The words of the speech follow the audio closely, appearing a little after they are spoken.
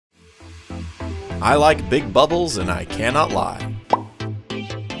I like big bubbles and I cannot lie.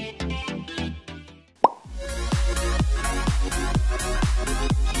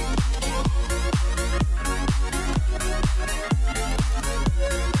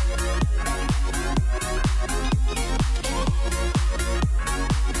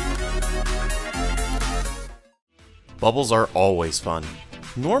 Bubbles are always fun.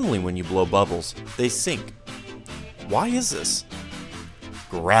 Normally when you blow bubbles, they sink. Why is this?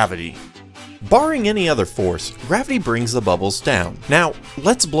 Gravity. Barring any other force, gravity brings the bubbles down. Now,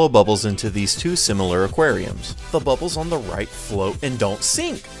 let's blow bubbles into these two similar aquariums. The bubbles on the right float and don't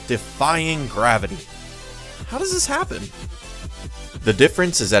sink, defying gravity. How does this happen? The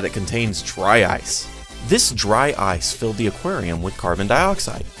difference is that it contains dry ice. This dry ice filled the aquarium with carbon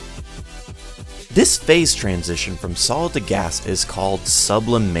dioxide. This phase transition from solid to gas is called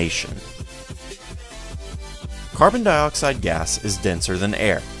sublimation. Carbon dioxide gas is denser than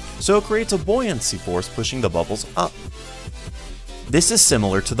air, so it creates a buoyancy force pushing the bubbles up. This is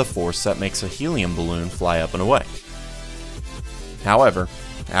similar to the force that makes a helium balloon fly up and away. However,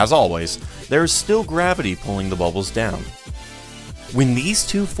 as always, there is still gravity pulling the bubbles down. When these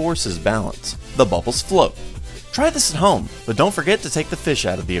two forces balance, the bubbles float. Try this at home, but don't forget to take the fish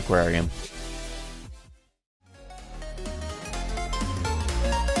out of the aquarium.